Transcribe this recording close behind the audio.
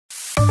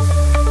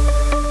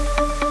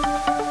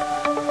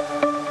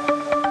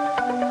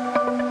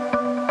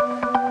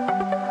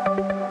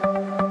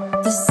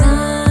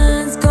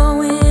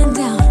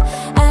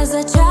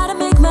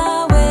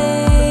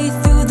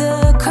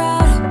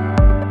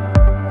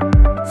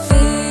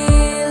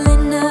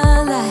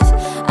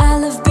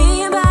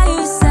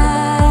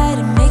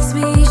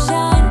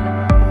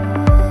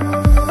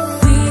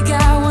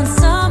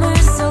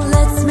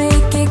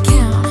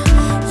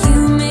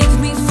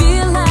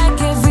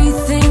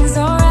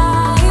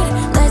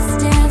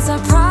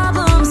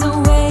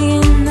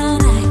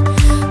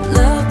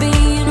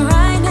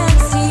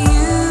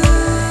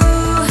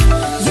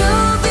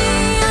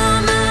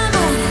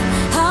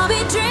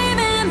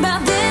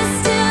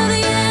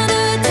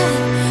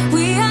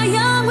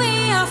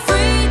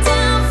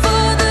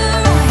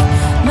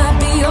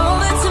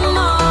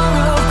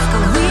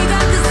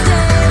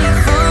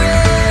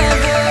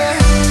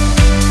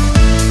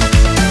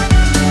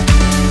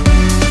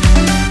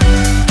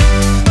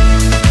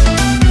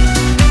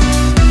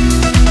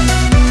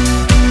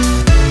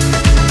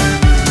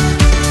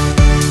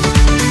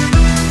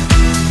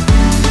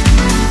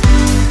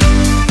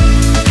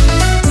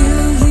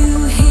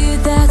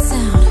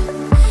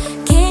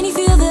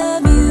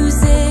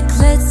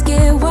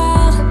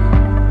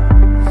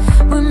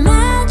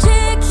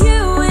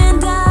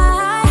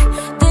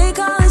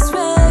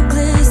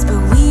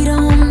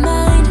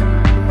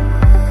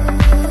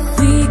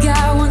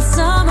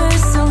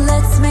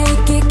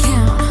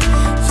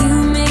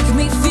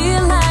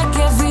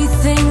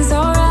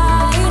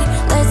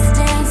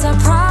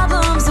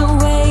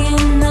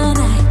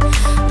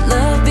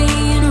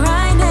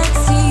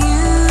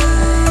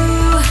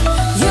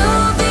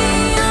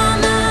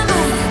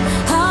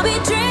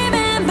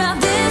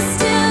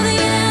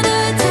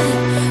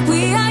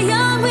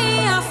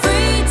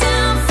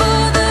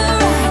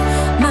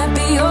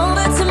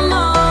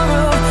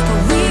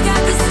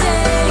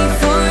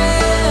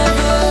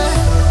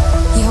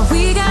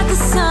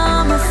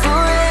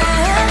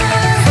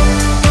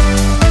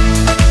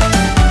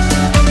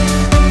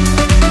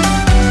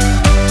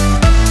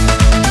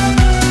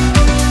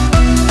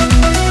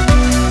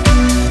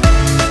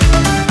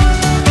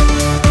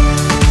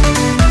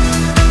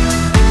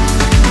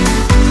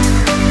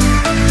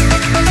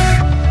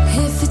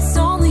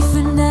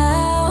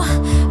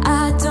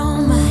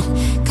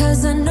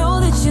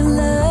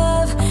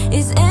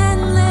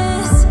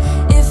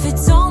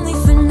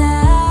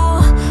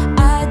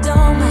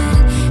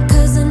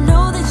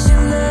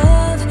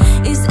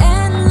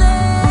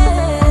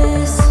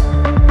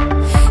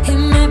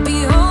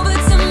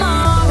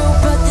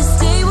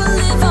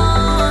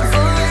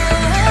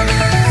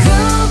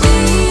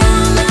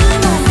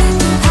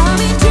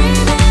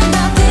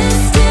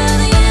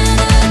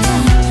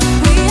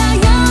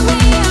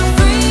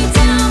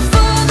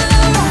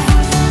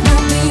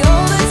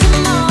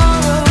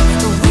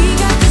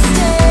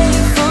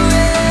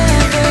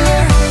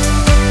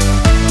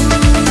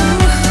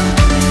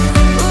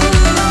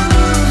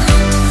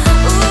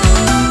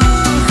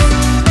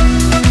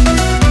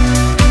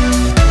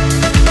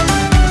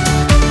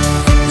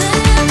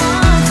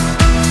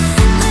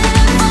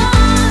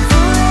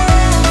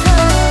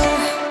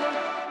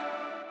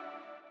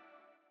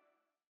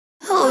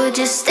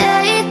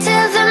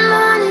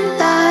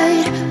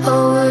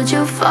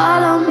you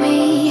follow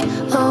me,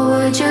 or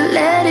would you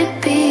let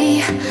it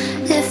be?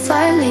 If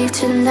I leave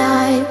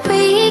tonight,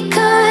 we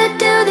could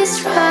do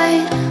this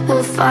right.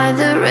 We'll find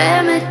the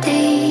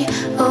remedy.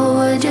 Or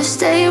would you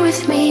stay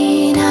with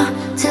me now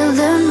till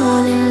the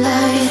morning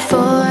light?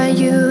 Before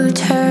you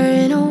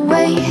turn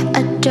away,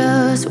 I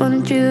just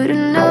want you to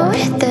know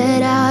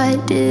that I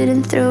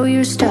didn't throw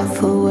your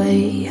stuff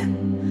away.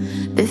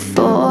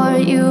 Before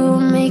you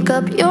make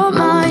up your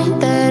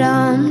mind that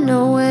I'm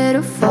nowhere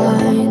to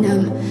find,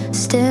 I'm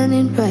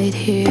standing right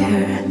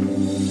here.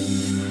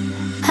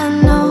 I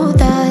know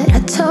that I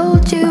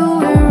told you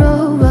we're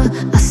over,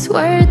 I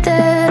swear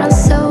that I'm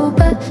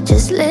sober.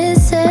 Just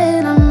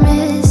listen, I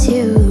miss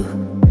you.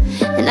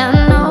 And I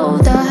know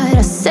that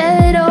I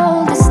said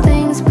all these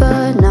things,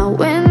 but now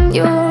when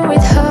you're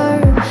with her,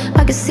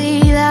 I can see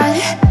that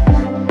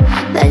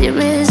you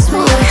miss me.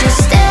 Would you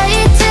stay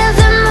till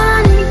the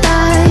morning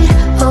light,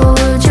 or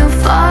would you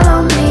follow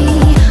me,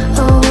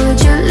 or would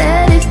you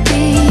let it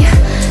be?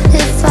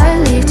 If I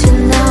leave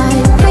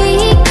tonight, we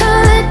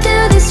could do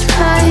this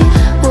right.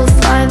 We'll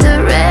find the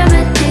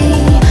remedy.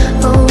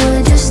 Or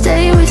would you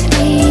stay with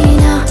me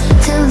now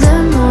till the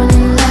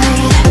morning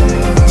light?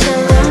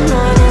 Till the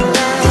morning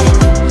light,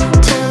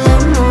 till the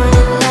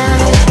morning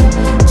light,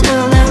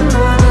 till the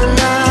morning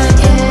light,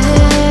 yeah.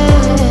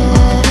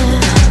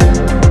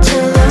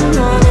 Till the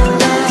morning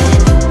light,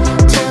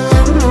 till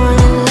the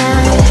morning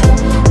light,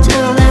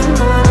 till the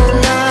morning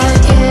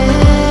light, yeah.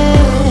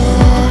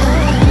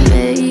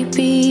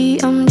 Maybe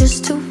I'm just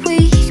too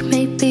weak,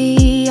 maybe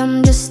I'm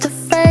just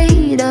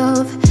afraid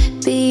of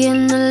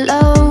being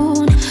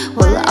alone.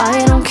 Well,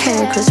 I don't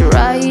care, 'cause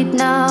right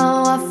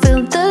now I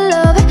feel the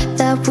love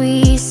that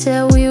we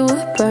said we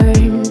would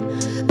burn.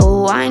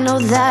 Oh, I know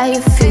that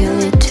you feel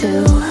it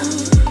too.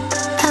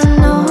 I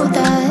know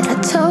that I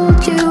told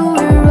you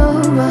we're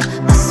over,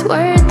 I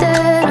swear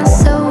that I'm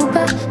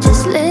sober.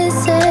 Just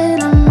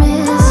listen, I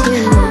miss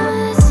you.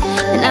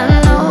 And I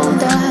know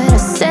that I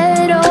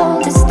said all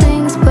these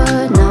things,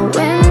 but now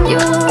when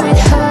you're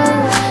with her,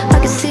 I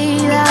can see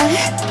that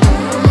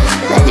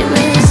you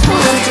miss me.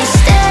 Would you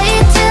stay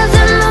till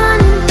the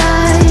morning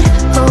light,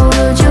 or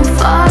would you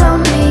follow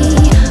me,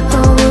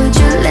 or would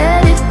you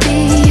let it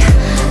be?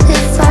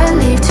 If I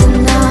leave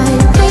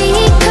tonight, we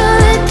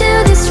could do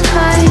this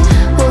right.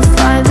 We'll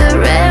find the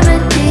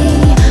remedy.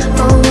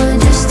 Or would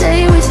you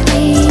stay with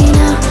me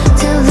now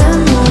till the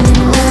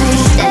morning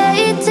light? Stay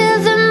till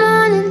the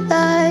morning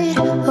light,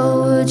 or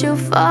would you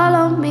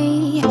follow me,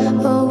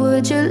 or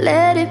would you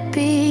let it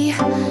be?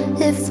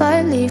 If I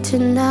leave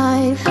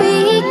tonight, we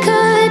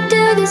could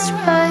do this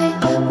right.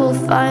 We'll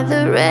find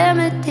the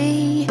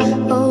remedy.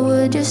 Or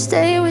would you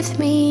stay with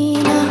me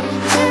now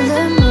till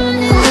the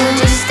morning light? Would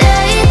you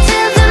stay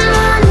till the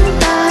morning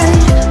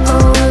light,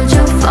 or would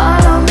you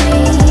follow me,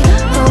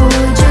 or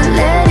would you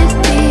let it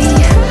be?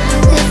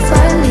 If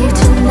I leave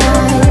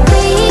tonight,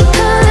 we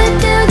could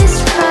do this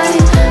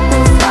right.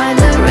 We'll find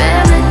the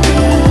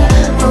remedy.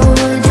 Or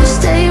would you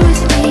stay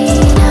with me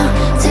now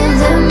till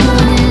the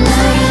morning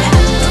light?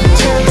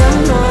 Till the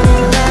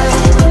morning light,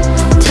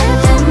 till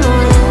the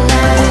morning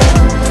light,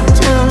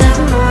 till the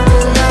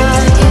morning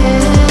light,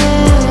 yeah.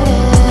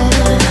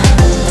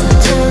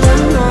 Till the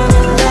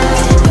morning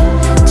light,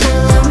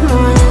 till the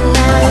morning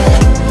light,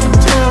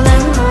 till the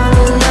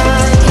morning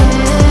light,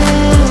 yeah.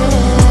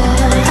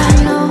 I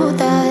know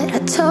that I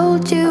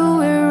told you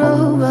we're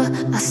over,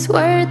 I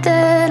swear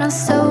that I'm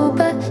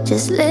sober.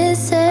 Just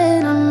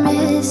listen, I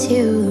miss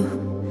you.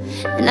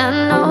 And I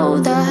know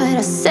that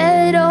I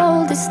said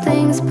all these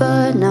things,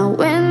 but now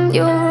when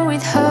you're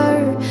with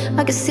her,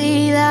 I can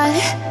see that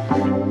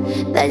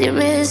you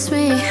miss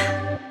me.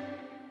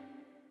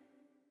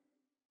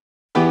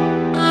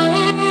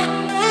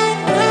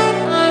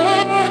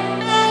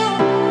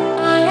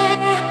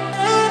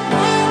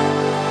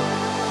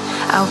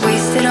 I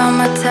wasted all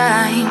my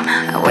time,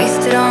 I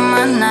wasted all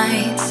my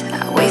nights,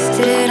 I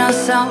wasted it on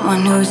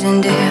someone who's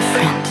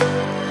indifferent.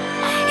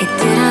 He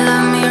didn't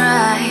love me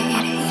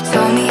right, he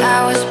told me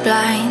I was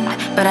blind,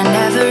 but I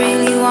never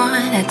really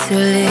wanted to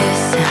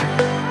listen.